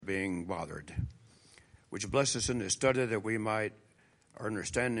being bothered. Would you bless us in this study that we might, our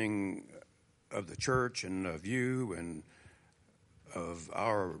understanding of the church and of you and of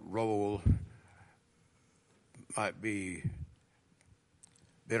our role might be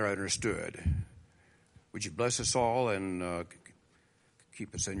better understood. Would you bless us all and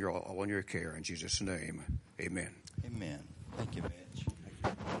keep us in your care in Jesus' name. Amen. Amen. Thank you, Mitch.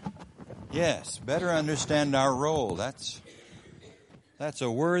 Yes, better understand our role. That's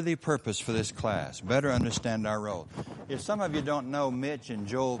a worthy purpose for this class. Better understand our role. If some of you don't know Mitch and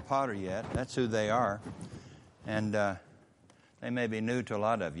Joel Potter yet, that's who they are. And they may be new to a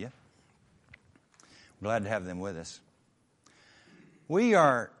lot of you. Glad to have them with us.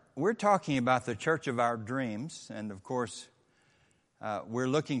 We're talking about the church of our dreams. And of course, we're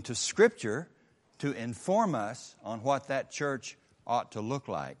looking to Scripture to inform us on what that church ought to look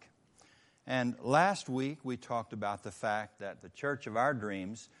like. And last week we talked about the fact that the church of our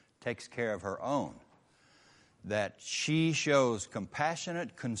dreams takes care of her own. That she shows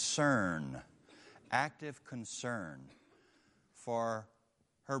compassionate concern, active concern for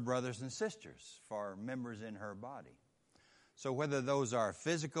her brothers and sisters, for members in her body. So whether those are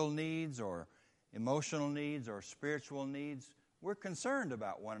physical needs or emotional needs or spiritual needs, we're concerned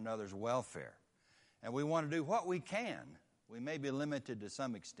about one another's welfare. And we want to do what we can. We may be limited to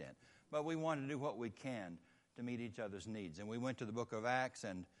some extent, but we want to do what we can to meet each other's needs. And we went to the book of Acts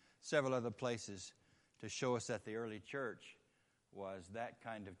and several other places to show us that the early church was that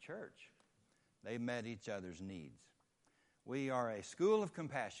kind of church. They met each other's needs. We are a school of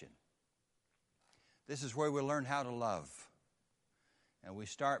compassion. This is where we learn how to love. And we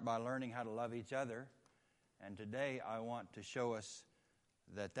start by learning how to love each other. And today I want to show us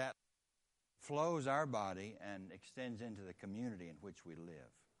that flows our body and extends into the community in which we live.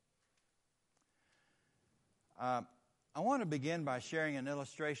 I want to begin by sharing an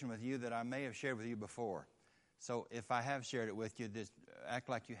illustration with you that I may have shared with you before. So if I have shared it with you, just act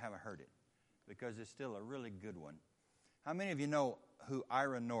like you haven't heard it, because it's still a really good one. How many of you know who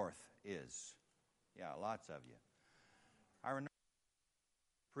Ira North is? Yeah, lots of you. Ira North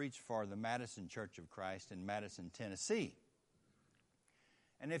preached for the Madison Church of Christ in Madison, Tennessee.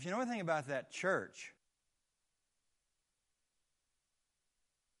 And if you know anything about that church,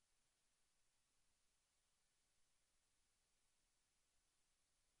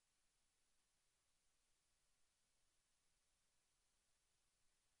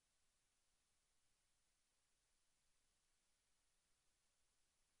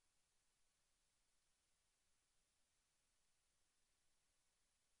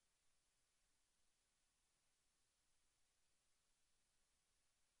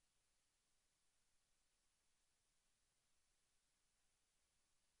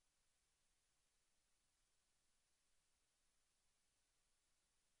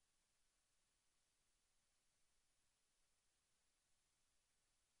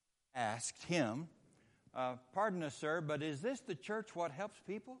 asked him, pardon us, sir, but is this the church what helps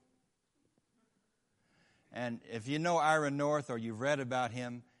people? And if you know Ira North or you've read about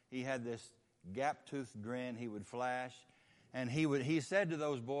him, he had this gap-toothed grin he would flash. And he said to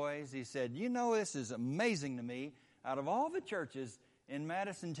those boys, he said, you know, this is amazing to me. Out of all the churches in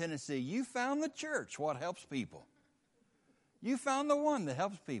Madison, Tennessee, you found the church what helps people. You found the one that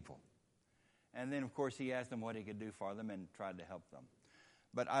helps people. And then, of course, he asked them what he could do for them and tried to help them.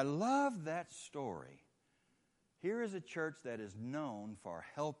 But I love that story. Here is a church that is known for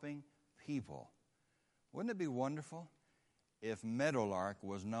helping people. Wouldn't it be wonderful if Meadowlark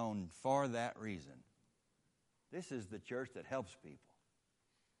was known for that reason? This is the church that helps people.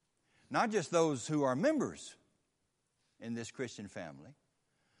 Not just those who are members in this Christian family,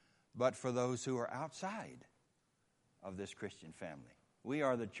 but for those who are outside of this Christian family. We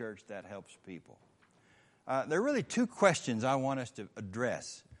are the church that helps people. There are really two questions I want us to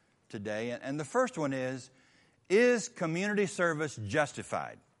address today. And the first one is community service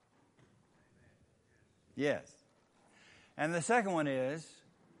justified? Yes. And the second one is,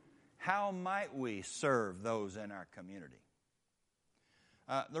 how might we serve those in our community?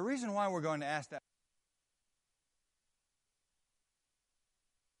 The reason why we're going to ask that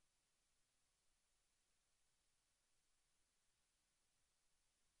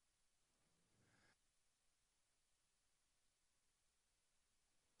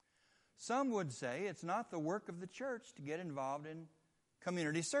some would say it's not the work of the church to get involved in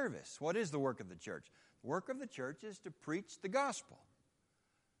community service. What is the work of the church? The work of the church is to preach the gospel.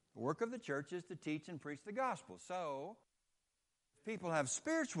 The work of the church is to teach and preach the gospel. So, if people have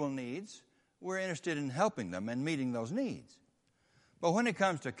spiritual needs, we're interested in helping them and meeting those needs. But when it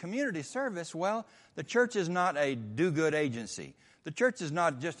comes to community service, well, the church is not a do-good agency. The church is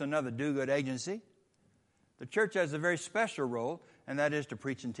not just another do-good agency. The church has a very special role, and that is to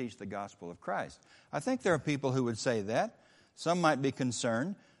preach and teach the gospel of Christ. I think there are people who would say that. Some might be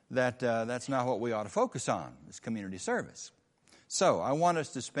concerned that that's not what we ought to focus on, is community service. So I want us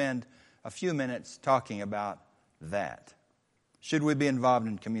to spend a few minutes talking about that. Should we be involved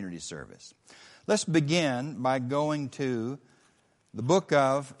in community service? Let's begin by going to the book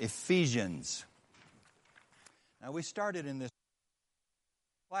of Ephesians. Now, we started in this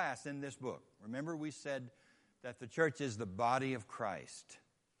class in this book. Remember, we said that the church is the body of Christ.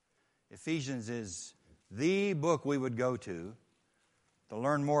 Ephesians is the book we would go to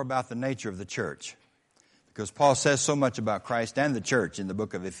learn more about the nature of the church, because Paul says so much about Christ and the church in the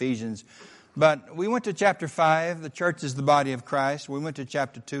book of Ephesians. But we went to chapter 5, the church is the body of Christ. We went to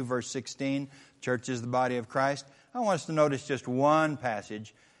chapter 2, verse 16, church is the body of Christ. I want us to notice just one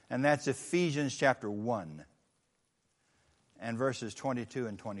passage, and that's Ephesians chapter 1 and verses 22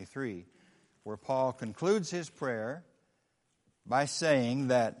 and 23, where Paul concludes his prayer by saying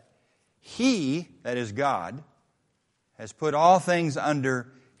that He, that is God, has put all things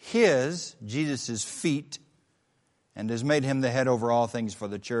under His, Jesus' feet, and has made Him the head over all things for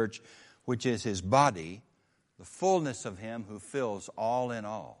the church, which is His body, the fullness of Him who fills all in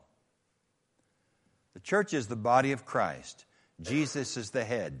all. The church is the body of Christ. Jesus is the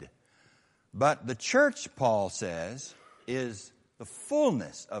head. But the church, Paul says, is the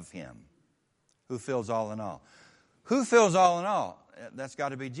fullness of Him who fills all in all. Who fills all in all? That's got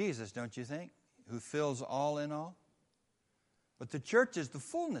to be Jesus, don't you think? Who fills all in all? But the church is the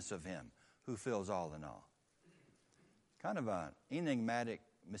fullness of Him who fills all in all. Kind of an enigmatic,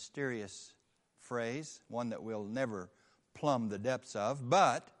 mysterious phrase, one that we'll never plumb the depths of.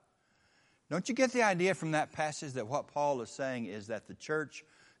 But don't you get the idea from that passage that what Paul is saying is that the church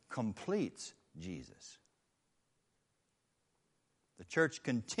completes Jesus? The church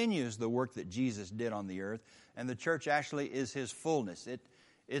continues the work that Jesus did on the earth, and the church actually is His fullness.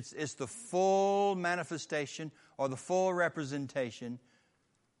 It's the full manifestation or the full representation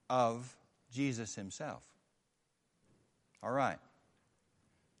of Jesus Himself. All right.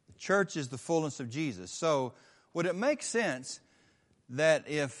 The church is the fullness of Jesus. So would it make sense that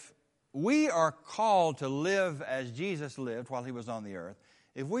if we are called to live as Jesus lived while He was on the earth,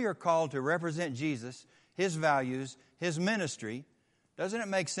 if we are called to represent Jesus, His values, His ministry, doesn't it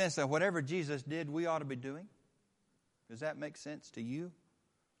make sense that whatever Jesus did, we ought to be doing? Does that make sense to you?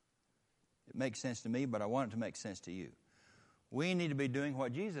 It makes sense to me, but I want it to make sense to you. We need to be doing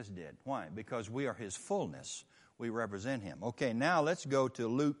what Jesus did. Why? Because we are His fullness. We represent Him. Okay, now let's go to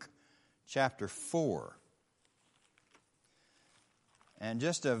Luke chapter 4. And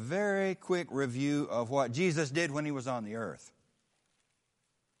just a very quick review of what Jesus did when He was on the earth.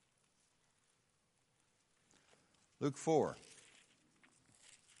 Luke 4.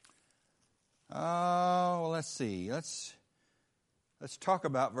 Oh, well, let's see. Let's talk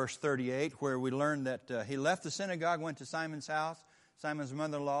about verse 38, where we learn that He left the synagogue, went to Simon's house. Simon's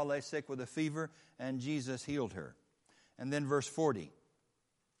mother-in-law lay sick with a fever, and Jesus healed her. And then verse 40.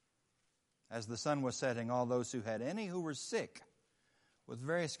 As the sun was setting, all those who had any who were sick with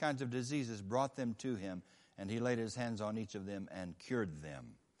various kinds of diseases brought them to Him, and He laid His hands on each of them and cured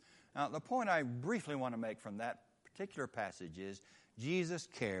them. Now, the point I briefly want to make from that particular passage is Jesus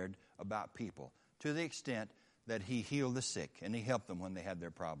cared about people to the extent that He healed the sick and He helped them when they had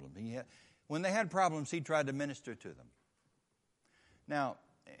their problems. When they had problems, He tried to minister to them. Now,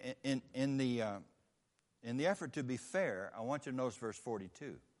 in the effort to be fair, I want you to notice verse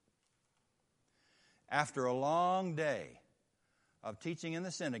 42. After a long day of teaching in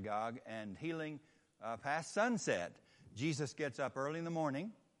the synagogue and healing past sunset, Jesus gets up early in the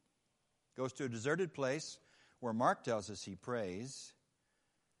morning, goes to a deserted place where Mark tells us He prays.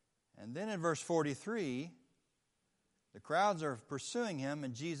 And then in verse 43, the crowds are pursuing Him,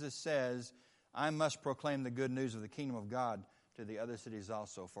 and Jesus says, I must proclaim the good news of the kingdom of God to the other cities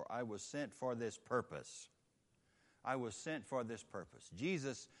also, for I was sent for this purpose. I was sent for this purpose.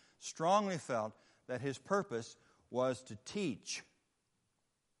 Jesus strongly felt that His purpose was to teach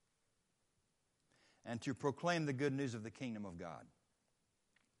and to proclaim the good news of the kingdom of God.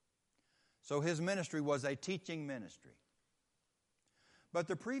 So His ministry was a teaching ministry. But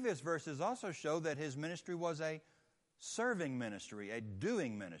the previous verses also show that His ministry was a serving ministry, a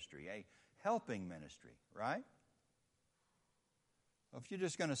doing ministry, a helping ministry, right? Well, if you're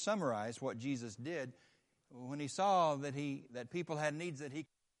just going to summarize what Jesus did, when He saw that people had needs that He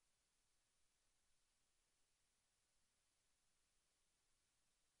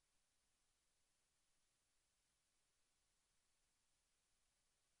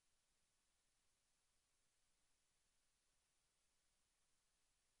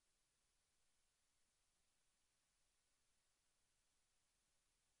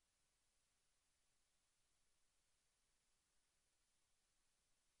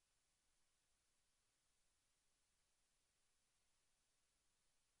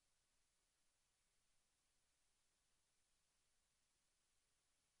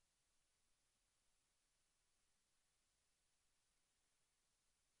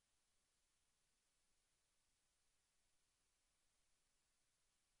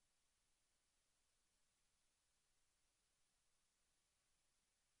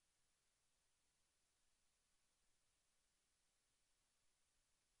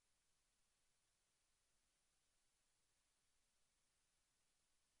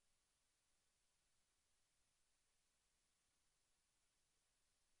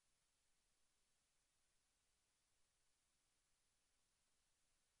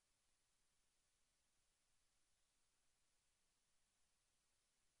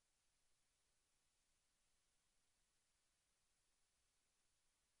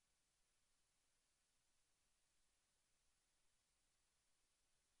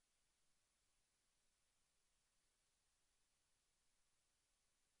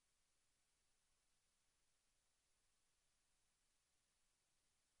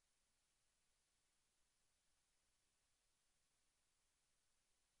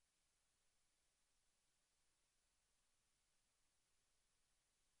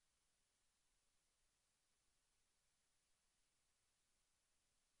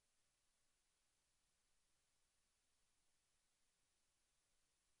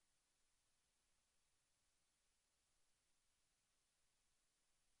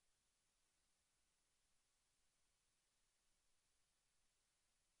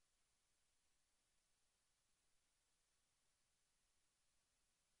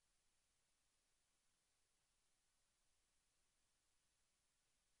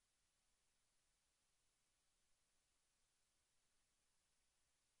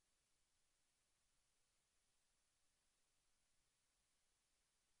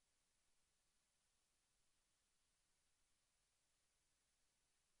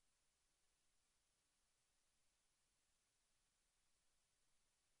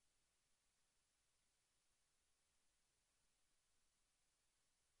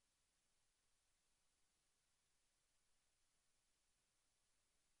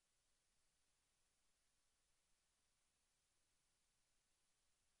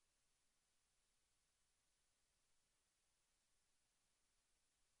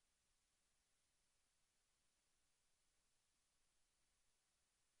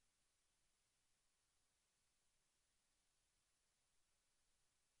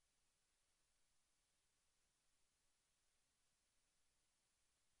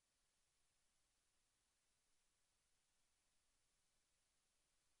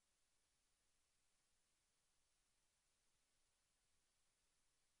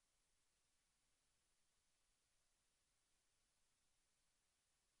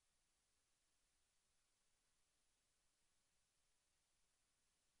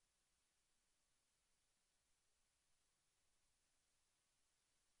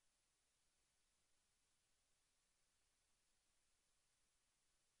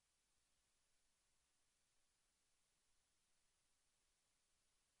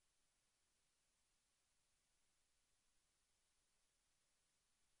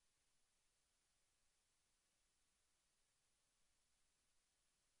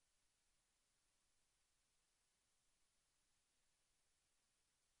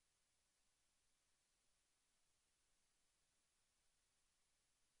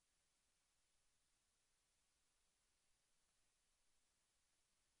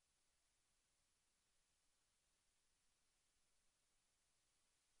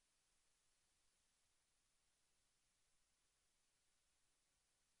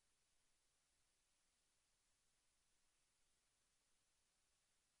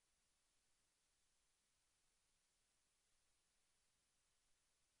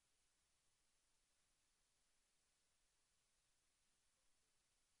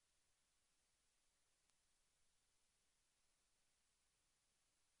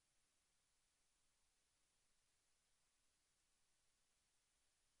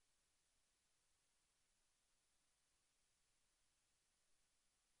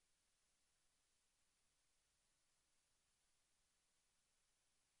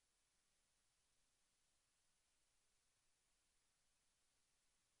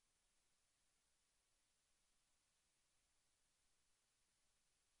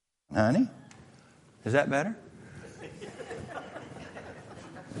Honey? Is that better?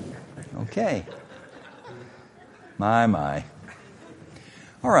 Okay. My.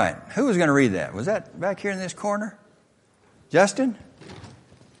 All right. Who was going to read that? Was that back here in this corner? Justin?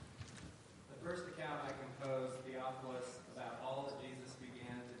 The first account I composed, Theophilus, about all that Jesus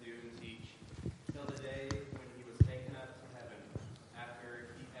began to do and teach, till the day when he was taken up to heaven, after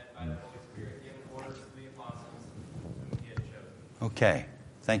he had by the Holy Spirit given orders to the apostles whom he had chosen. Okay.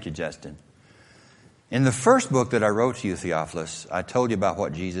 Thank you, Justin. In the first book that I wrote to you, Theophilus, I told you about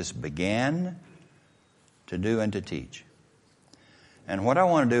what Jesus began to do and to teach. And what I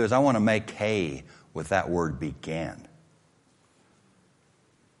want to do is I want to make hay with that word began.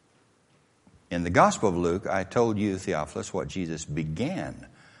 In the Gospel of Luke, I told you, Theophilus, what Jesus began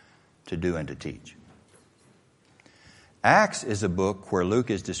to do and to teach. Acts is a book where Luke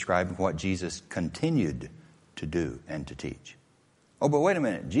is describing what Jesus continued to do and to teach. Oh, but wait a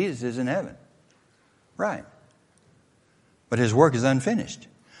minute. Jesus is in heaven. Right. But his work is unfinished.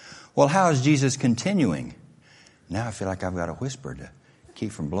 Well, how is Jesus continuing? Now I feel like I've got a whisper to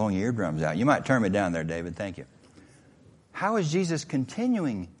keep from blowing your eardrums out. You might turn me down there, David. Thank you. How is Jesus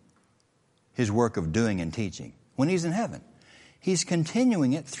continuing his work of doing and teaching when he's in heaven? He's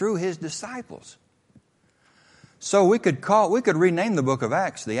continuing it through his disciples. So we could rename the book of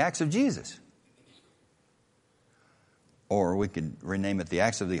Acts the Acts of Jesus. Or we could rename it the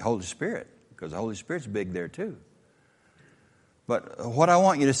Acts of the Holy Spirit, because the Holy Spirit's big there too. But what I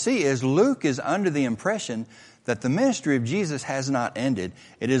want you to see is Luke is under the impression that the ministry of Jesus has not ended.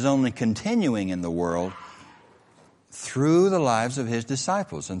 It is only continuing in the world through the lives of his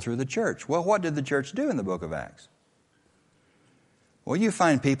disciples and through the church. Well, what did the church do in the book of Acts? Well, you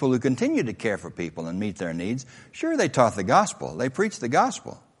find people who continue to care for people and meet their needs. Sure, they taught the gospel. They preached the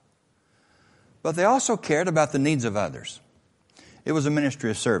gospel. But they also cared about the needs of others. It was a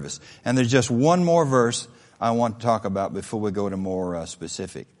ministry of service. And there's just one more verse I want to talk about before we go to more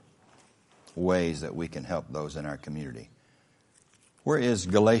specific ways that we can help those in our community. Where is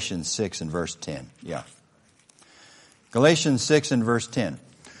Galatians 6 and verse 10? Yeah. Galatians 6 and verse 10.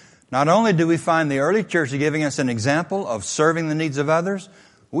 Not only do we find the early church giving us an example of serving the needs of others,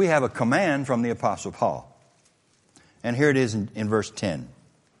 we have a command from the Apostle Paul. And here it is in verse 10.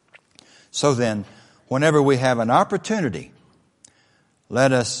 So then, whenever we have an opportunity,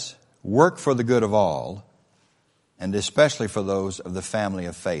 let us work for the good of all, and especially for those of the family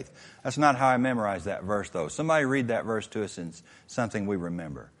of faith. That's not how I memorized that verse, though. Somebody read that verse to us in something we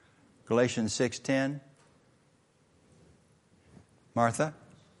remember. Galatians 6:10. Martha?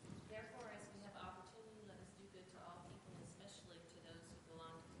 Therefore, as we have opportunity, let us do good to all people, especially to those who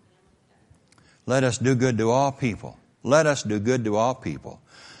belong to the family of God. Let us do good to all people. Let us do good to all people,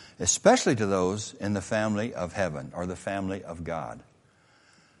 especially to those in the family of heaven or the family of God.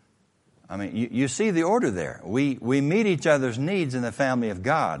 I mean, you see the order there. We meet each other's needs in the family of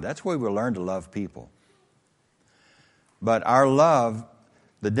God. That's where we learn to love people. But our love,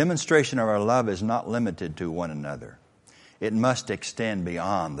 the demonstration of our love is not limited to one another. It must extend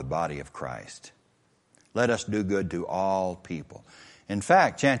beyond the body of Christ. Let us do good to all people. In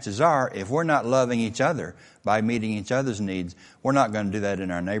fact, chances are, if we're not loving each other by meeting each other's needs, we're not going to do that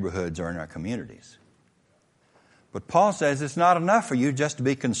in our neighborhoods or in our communities. But Paul says it's not enough for you just to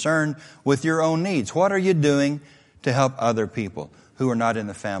be concerned with your own needs. What are you doing to help other people who are not in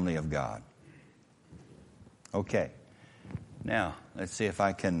the family of God? Okay. Now, let's see if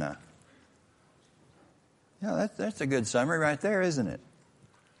I can... that's a good summary right there, isn't it?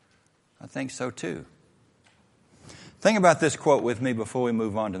 I think so too. Think about this quote with me before we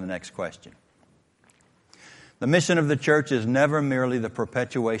move on to the next question. The mission of the church is never merely the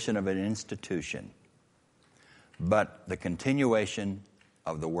perpetuation of an institution, but the continuation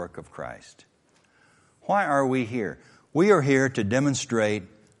of the work of Christ. Why are we here? We are here to demonstrate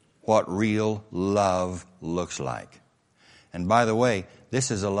what real love looks like. And by the way, this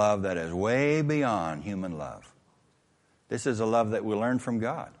is a love that is way beyond human love. This is a love that we learn from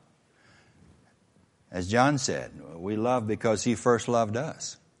God. As John said, we love because he first loved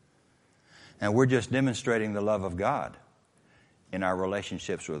us. And we're just demonstrating the love of God in our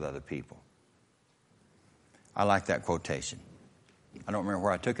relationships with other people. I like that quotation. I don't remember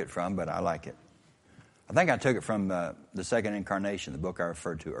where I took it from, but I like it. I think I took it from the Second Incarnation, the book I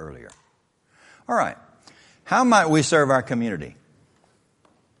referred to earlier. All right. How might we serve our community?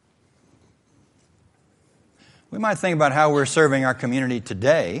 We might think about how we're serving our community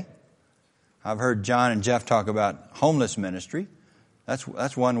today. I've heard John and Jeff talk about homeless ministry.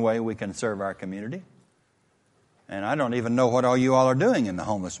 That's one way we can serve our community. And I don't even know what all you all are doing in the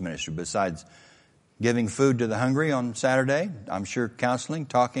homeless ministry besides giving food to the hungry on Saturday. I'm sure counseling,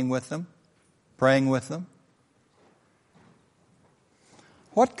 talking with them, praying with them.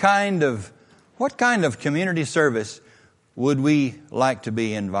 What kind of community service would we like to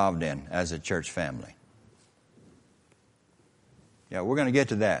be involved in as a church family? Yeah, we're going to get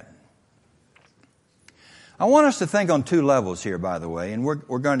to that. I want us to think on two levels here, by the way, and we're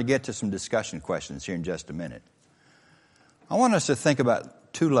going to get to some discussion questions here in just a minute. I want us to think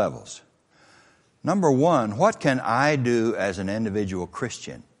about two levels. Number one, what can I do as an individual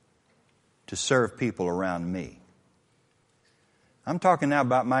Christian to serve people around me? I'm talking now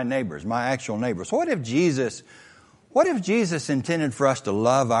about my neighbors, my actual neighbors. What if Jesus intended for us to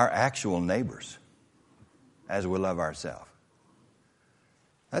love our actual neighbors as we love ourselves?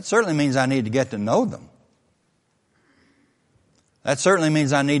 That certainly means I need to get to know them. That certainly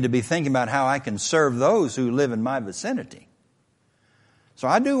means I need to be thinking about how I can serve those who live in my vicinity. So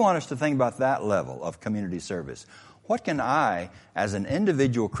I do want us to think about that level of community service. What can I, as an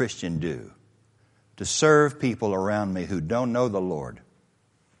individual Christian, do to serve people around me who don't know the Lord?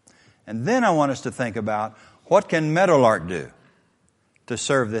 And then I want us to think about what can Meadowlark do to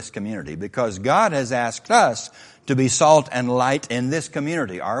serve this community? Because God has asked us to be salt and light in this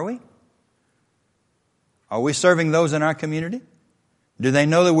community. Are we? Are we serving those in our community? Do they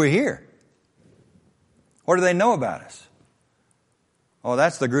know that we're here? What do they know about us? Oh,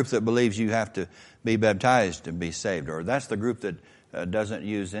 that's the group that believes you have to be baptized to be saved. Or that's the group that doesn't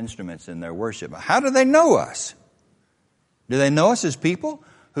use instruments in their worship. How do they know us? Do they know us as people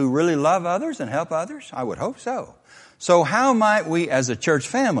who really love others and help others? I would hope so. So how might we as a church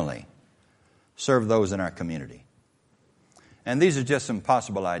family serve those in our community? And these are just some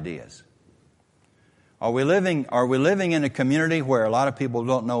possible ideas. Are we living in a community where a lot of people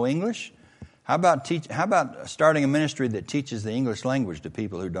don't know English? How about starting a ministry that teaches the English language to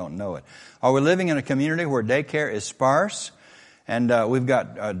people who don't know it? Are we living in a community where daycare is sparse and we've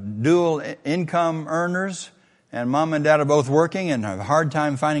got dual income earners and mom and dad are both working and have a hard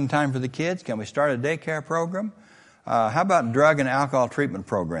time finding time for the kids? Can we start a daycare program? How about drug and alcohol treatment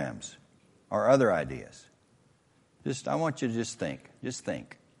programs or other ideas? I want you to just think. Just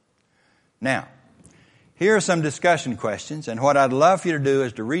think. Now, here are some discussion questions, and what I'd love for you to do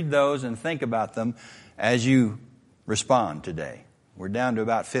is to read those and think about them as you respond today. We're down to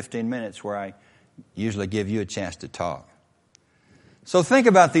about 15 minutes where I usually give you a chance to talk. So think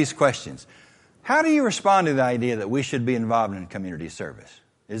about these questions. How do you respond to the idea that we should be involved in community service?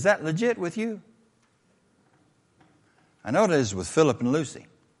 Is that legit with you? I know it is with Philip and Lucy.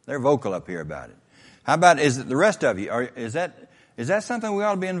 They're vocal up here about it. How about is it the rest of you? Is that something we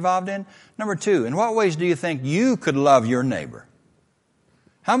ought to be involved in? Number two, in what ways do you think you could love your neighbor?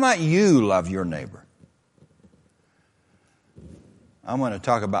 How might you love your neighbor? I'm going to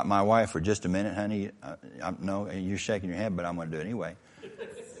talk about my wife for just a minute, honey. No, you're shaking your head, but I'm going to do it anyway.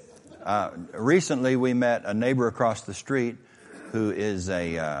 Recently, we met a neighbor across the street who is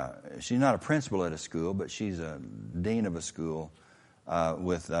she's not a principal at a school, but she's a dean of a school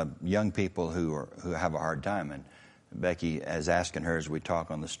with young people who have a hard time. And Becky is asking her as we talk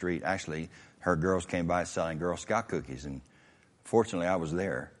on the street. Actually, her girls came by selling Girl Scout cookies, and fortunately, I was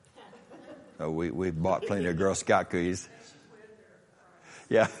there. So we bought plenty of Girl Scout cookies.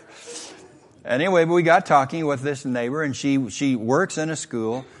 Yeah. Anyway, we got talking with this neighbor, and she works in a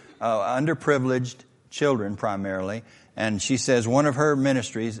school, underprivileged children primarily, and she says one of her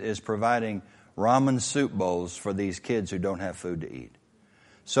ministries is providing ramen soup bowls for these kids who don't have food to eat.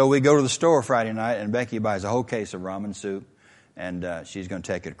 So we go to the store Friday night, and Becky buys a whole case of ramen soup, and she's going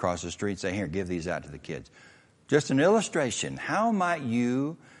to take it across the street and say, here, give these out to the kids. Just an illustration. How might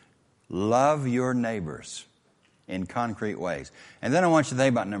you love your neighbors in concrete ways? And then I want you to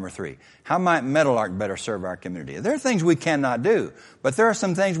think about number three. How might Meadowlark better serve our community? There are things we cannot do, but there are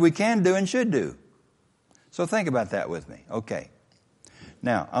some things we can do and should do. So think about that with me. Okay.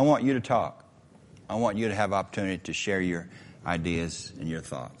 Now, I want you to talk. I want you to have opportunity to share your ideas and your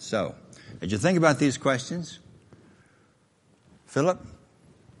thoughts. So, as you think about these questions, Philip,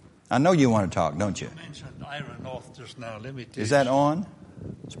 I know you want to talk, don't you? You mentioned Iron North just now. Let me tell you. Is that on?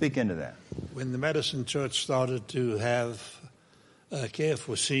 Speak into that. When the Madison Church started to have care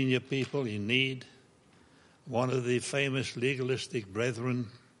for senior people in need, one of the famous legalistic brethren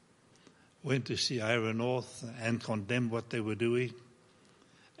went to see Ira North and condemned what they were doing.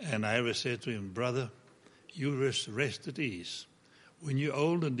 And Ira said to him, brother, you rest at ease. When you're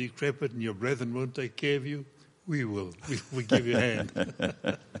old and decrepit and your brethren won't take care of you, we will. We give you a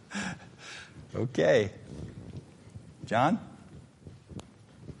hand. Okay. John?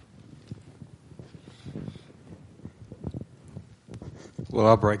 Well,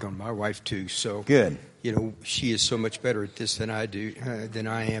 I'll brag on my wife too. So Good. You know, she is so much better at this than I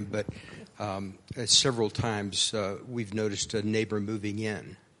am. But several times we've noticed a neighbor moving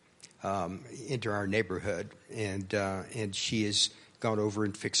in into our neighborhood, and she has gone over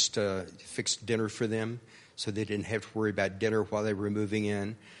and fixed dinner for them, so they didn't have to worry about dinner while they were moving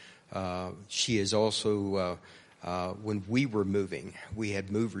in. She is also, when we were moving, we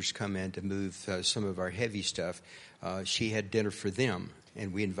had movers come in to move some of our heavy stuff. She had dinner for them,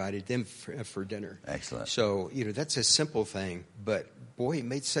 and we invited them for dinner. Excellent. So, you know, that's a simple thing, but boy, it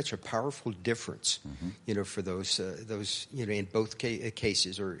made such a powerful difference, you know, for those, you know, in both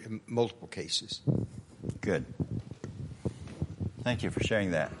cases or in multiple cases. Good. Thank you for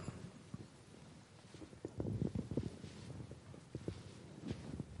sharing that.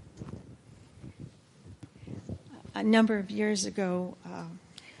 A number of years ago,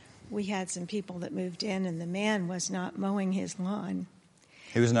 we had some people that moved in, and the man was not mowing his lawn.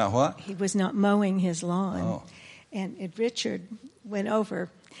 He was not what? He was not mowing his lawn. Oh. And Richard went over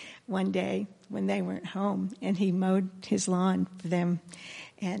one day when they weren't home, and he mowed his lawn for them.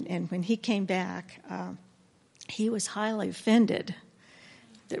 And when he came back, he was highly offended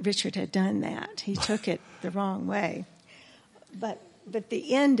that Richard had done that. He took it the wrong way. But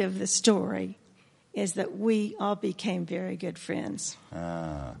the end of the story is that we all became very good friends.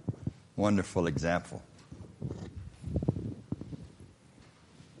 Wonderful example.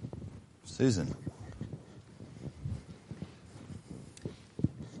 Susan.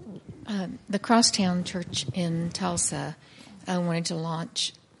 The Crosstown Church in Tulsa wanted to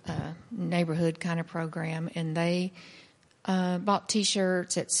launch a neighborhood kind of program, and they bought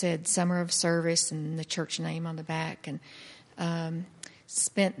T-shirts that said Summer of Service and the church name on the back, and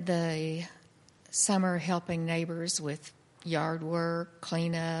spent the summer helping neighbors with yard work,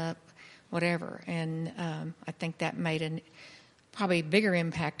 cleanup, whatever. And I think that made probably a bigger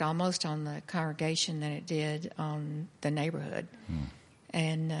impact almost on the congregation than it did on the neighborhood.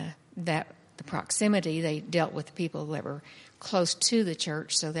 And that the proximity, they dealt with people that were close to the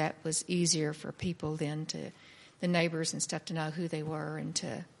church, so that was easier for people then the neighbors and stuff, to know who they were and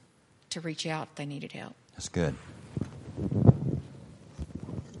to reach out if they needed help. That's good.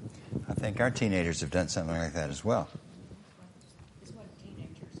 I think our teenagers have done something like that as well. It wasn't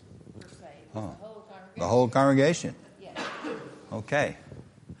teenagers per se. It was the whole congregation. The whole congregation? Yeah. Okay.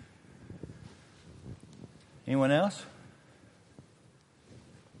 Anyone else?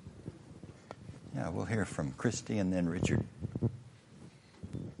 Yeah, we'll hear from Christy and then Richard.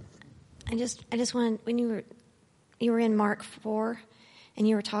 I just wanted, when you were in Mark 4 and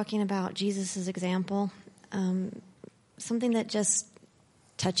you were talking about Jesus' example, something that just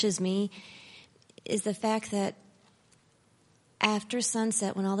touches me is the fact that after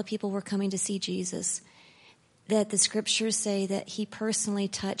sunset, when all the people were coming to see Jesus, that the scriptures say that he personally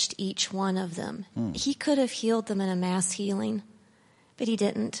touched each one of them. He could have healed them in a mass healing, but he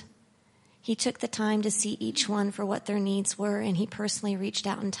didn't. He took the time to see each one for what their needs were, and he personally reached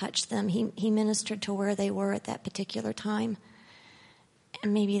out and touched them. He ministered to where they were at that particular time.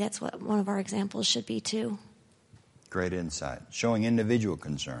 And maybe that's what one of our examples should be too. Great insight. Showing individual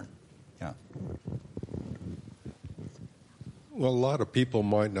concern. Yeah. Well, a lot of people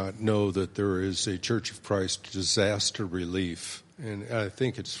might not know that there is a Church of Christ disaster relief, and I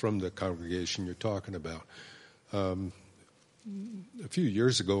think it's from the congregation you're talking about. A few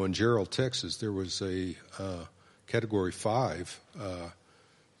years ago in Gerald, Texas, there was a Category 5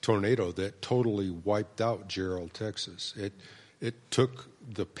 tornado that totally wiped out Gerald, Texas. It took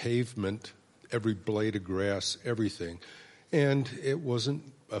the pavement, every blade of grass, everything. And it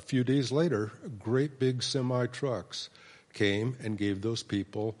wasn't a few days later, great big semi-trucks came and gave those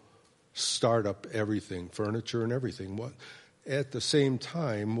people start-up everything, furniture and everything. At the same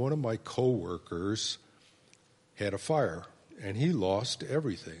time, one of my co-workers had a fire, and he lost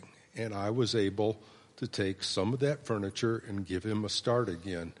everything. And I was able to take some of that furniture and give him a start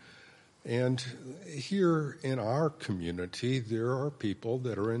again. And here in our community, there are people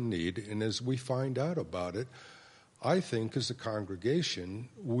that are in need, and as we find out about it, I think as a congregation,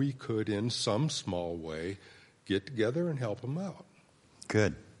 we could, in some small way, get together and help them out.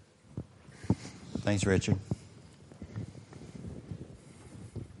 Good. Thanks, Richard.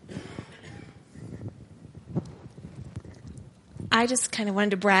 I just kind of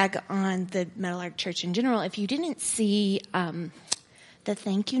wanted to brag on the Meadowlark Church in general. If you didn't see the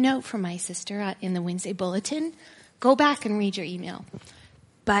thank you note from my sister in the Wednesday bulletin, go back and read your email.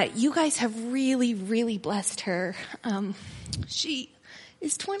 But you guys have really, really blessed her. She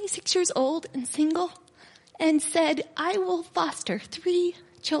is 26 years old and single and said, I will foster 3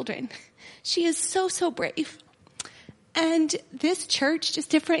 children. She is so, so brave. And this church, just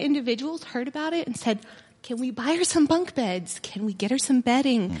different individuals heard about it and said, can we buy her some bunk beds? Can we get her some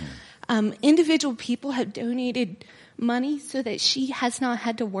bedding? Individual people have donated money so that she has not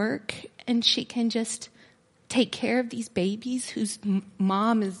had to work and she can just take care of these babies whose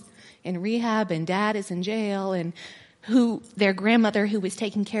mom is in rehab and dad is in jail, and who their grandmother who was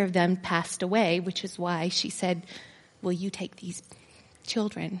taking care of them passed away, which is why she said, will you take these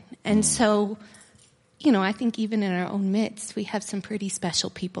children? And so, I think even in our own midst, we have some pretty special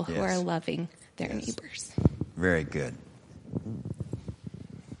people who are loving their neighbors. Very good.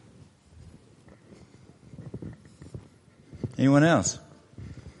 Anyone else?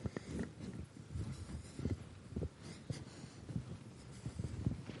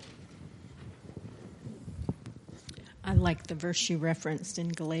 I like the verse you referenced in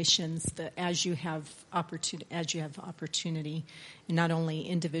Galatians, that as you have opportunity, not only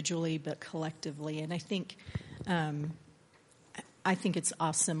individually but collectively. And I think it's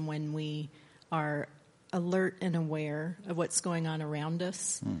awesome when we are alert and aware of what's going on around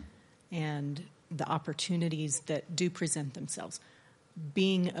us and the opportunities that do present themselves.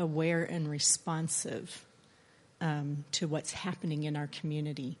 Being aware and responsive to what's happening in our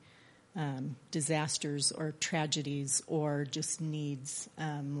community. Disasters or tragedies or just needs,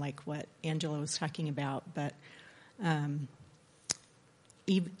 like what Angela was talking about, but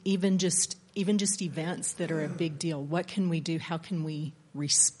even just events that are a big deal. What can we do? How can we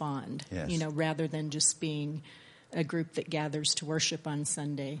respond? Yes. Rather than just being a group that gathers to worship on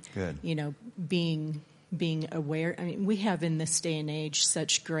Sunday. Good. Being aware. I mean, we have in this day and age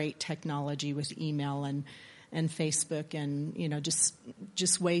such great technology with email and Facebook and,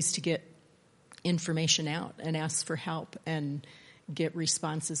 just ways to get information out and ask for help and get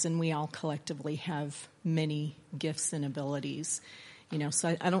responses. And we all collectively have many gifts and abilities,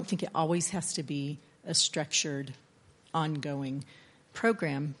 so I don't think it always has to be a structured, ongoing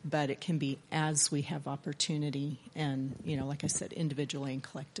program, but it can be as we have opportunity and, like I said, individually and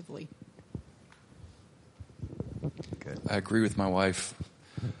collectively. Good. I agree with my wife.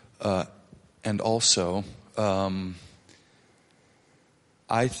 And also,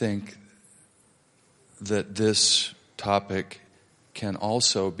 I think that this topic can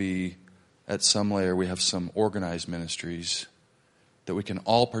also be, at some layer, we have some organized ministries that we can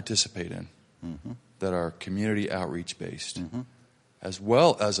all participate in, that are community outreach based, as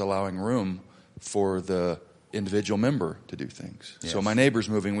well as allowing room for the individual member to do things. Yes. So my neighbor's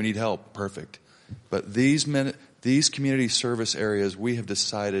moving, we need help, perfect. But these community service areas we have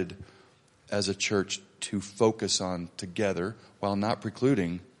decided as a church to focus on together while not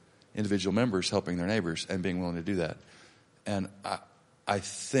precluding individual members helping their neighbors and being willing to do that. And I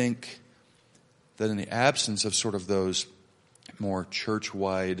think that in the absence of sort of those more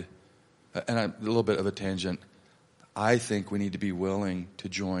church-wide, and a little bit of a tangent, I think we need to be willing to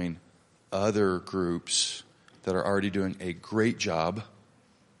join other groups that are already doing a great job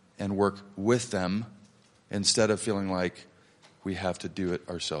and work with them instead of feeling like we have to do it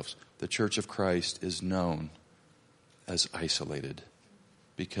ourselves. The Church of Christ is known as isolated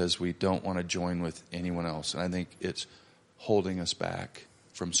because we don't want to join with anyone else. And I think it's holding us back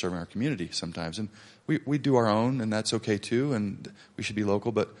from serving our community sometimes. And we do our own, and that's okay too, and we should be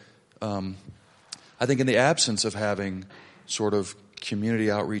local. But I think in the absence of having sort of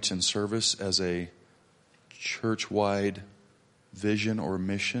community outreach and service as a church-wide vision or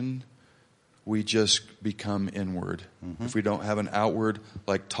mission, we just become inward. If we don't have an outward,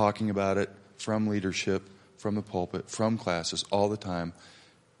 like talking about it from leadership, from the pulpit, from classes all the time,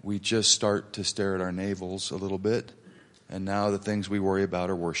 we just start to stare at our navels a little bit. And now the things we worry about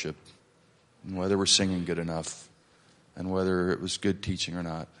are worship, and whether we're singing good enough, and whether it was good teaching or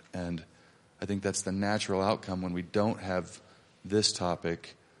not. And I think that's the natural outcome when we don't have this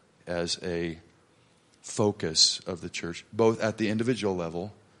topic as a focus of the church, both at the individual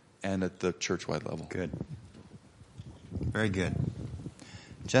level and at the church-wide level. Good. Very good.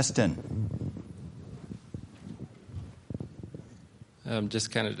 Justin.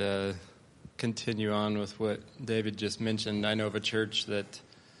 Just kind of to continue on with what David just mentioned, I know of a church that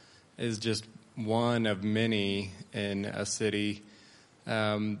is just one of many in a city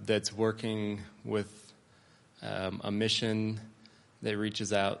that's working with a mission that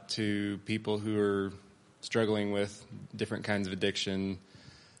reaches out to people who are struggling with different kinds of addiction,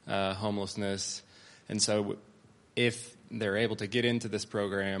 homelessness. And so if they're able to get into this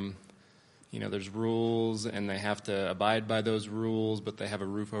program, there's rules and they have to abide by those rules, but they have a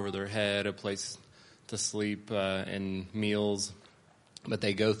roof over their head, a place to sleep, and meals. But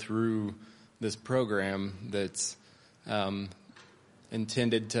they go through this program that's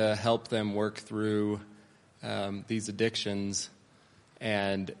intended to help them work through these addictions,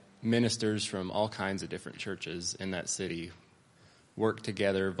 and ministers from all kinds of different churches in that city work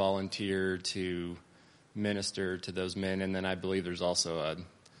together, volunteer to minister to those men. And then I believe there's also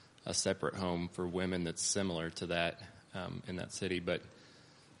a separate home for women that's similar to that in that city. But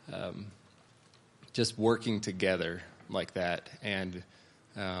just working together like that, and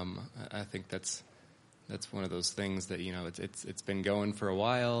I think that's one of those things that, you know, it's been going for a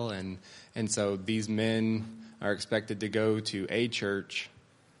while, and so these men are expected to go to a church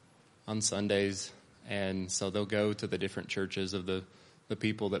on Sundays, and so they'll go to the different churches of the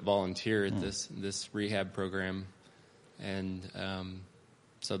people that volunteer at this rehab program, and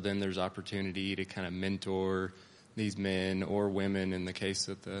so then there's opportunity to kind of mentor these men or women in the case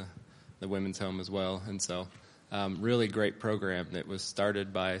of the women's home as well. And so really great program that was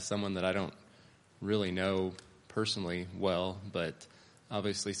started by someone that I don't really know personally well, but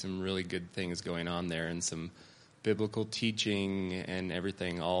obviously some really good things going on there, and some biblical teaching and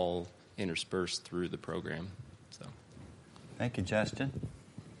everything all interspersed through the program. So, thank you, Justin.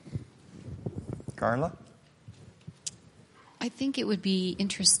 Carla? I think it would be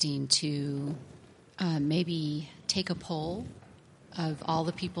interesting to maybe take a poll of all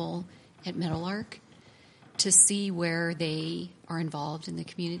the people at Meadowlark to see where they are involved in the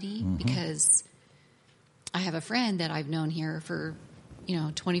community, because I have a friend that I've known here for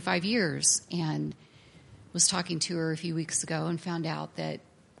 25 years, and was talking to her a few weeks ago and found out that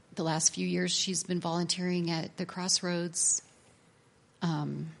the last few years she's been volunteering at the Crossroads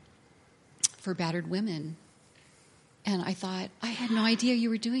for battered women. And I thought, I had no idea you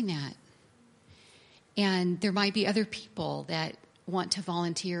were doing that. And there might be other people that want to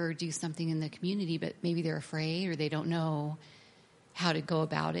volunteer or do something in the community, but maybe they're afraid or they don't know how to go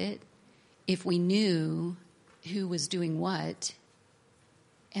about it. If we knew who was doing what,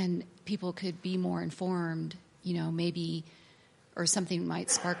 and people could be more informed, maybe, or something might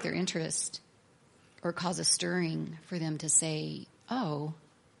spark their interest or cause a stirring for them to say, oh,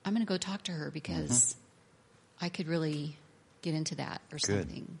 I'm going to go talk to her because I could really get into that or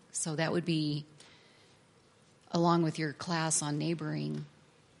something. Good. So that would be, along with your class on neighboring,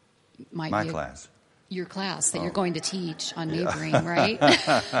 my class. Your class that you're going to teach on neighboring, right?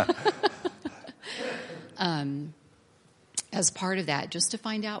 As part of that, just to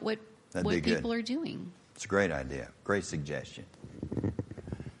find out what people are doing. It's a great idea. Great suggestion.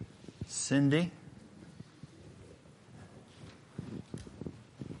 Cindy?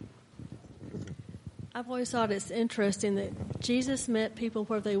 I've always thought it's interesting that Jesus met people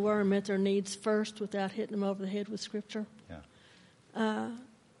where they were and met their needs first without hitting them over the head with Scripture. Yeah.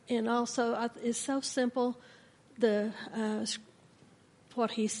 And also, it's so simple,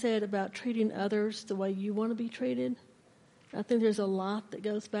 what he said about treating others the way you want to be treated. I think there's a lot that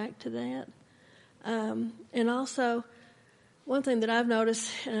goes back to that. And also, one thing that I've noticed,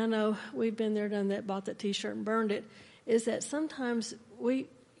 and I know we've been there, done that, bought that T-shirt and burned it, is that sometimes we,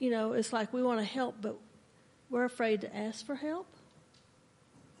 it's like we want to help, but we're afraid to ask for help.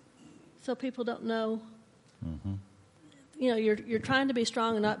 So people don't know. Mm-hmm. You're trying to be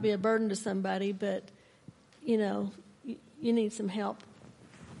strong and not be a burden to somebody, but, you need some help.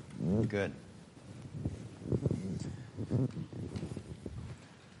 Good.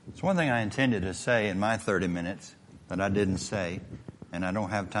 It's one thing I intended to say in my 30 minutes that I didn't say, and I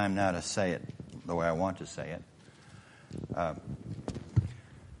don't have time now to say it the way I want to say it.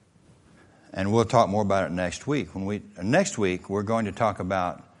 And we'll talk more about it next week. Next week, we're going to talk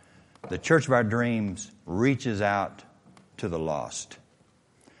about the Church of Our Dreams reaches out to the lost.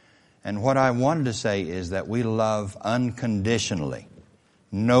 And what I wanted to say is that we love unconditionally,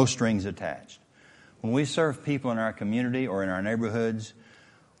 no strings attached. When we serve people in our community or in our neighborhoods,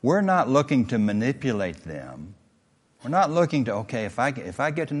 we're not looking to manipulate them. We're not looking to, okay, if I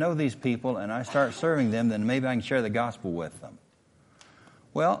get to know these people and I start serving them, then maybe I can share the gospel with them.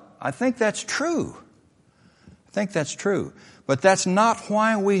 Well, I think that's true. But that's not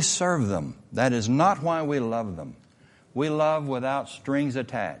why we serve them. That is not why we love them. We love without strings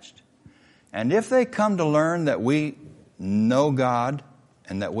attached. And if they come to learn that we know God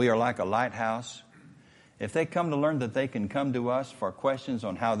and that we are like a lighthouse, if they come to learn that they can come to us for questions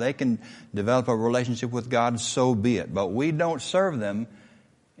on how they can develop a relationship with God, so be it. But we don't serve them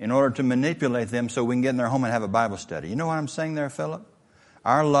in order to manipulate them so we can get in their home and have a Bible study. You know what I'm saying there, Philip?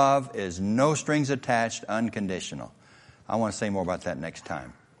 Our love is no strings attached, unconditional. I want to say more about that next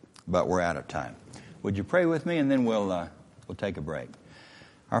time, but we're out of time. Would you pray with me, and then we'll take a break.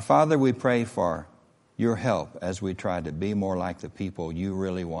 Our Father, we pray for your help as we try to be more like the people you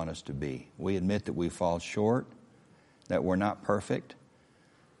really want us to be. We admit that we fall short, that we're not perfect,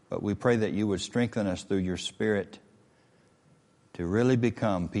 But we pray that you would strengthen us through your Spirit to really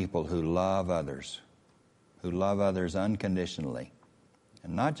become people who love others unconditionally.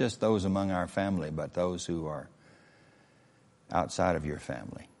 And not just those among our family, but those who are outside of your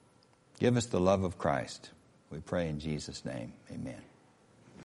family. Give us the love of Christ. We pray in Jesus' name. Amen.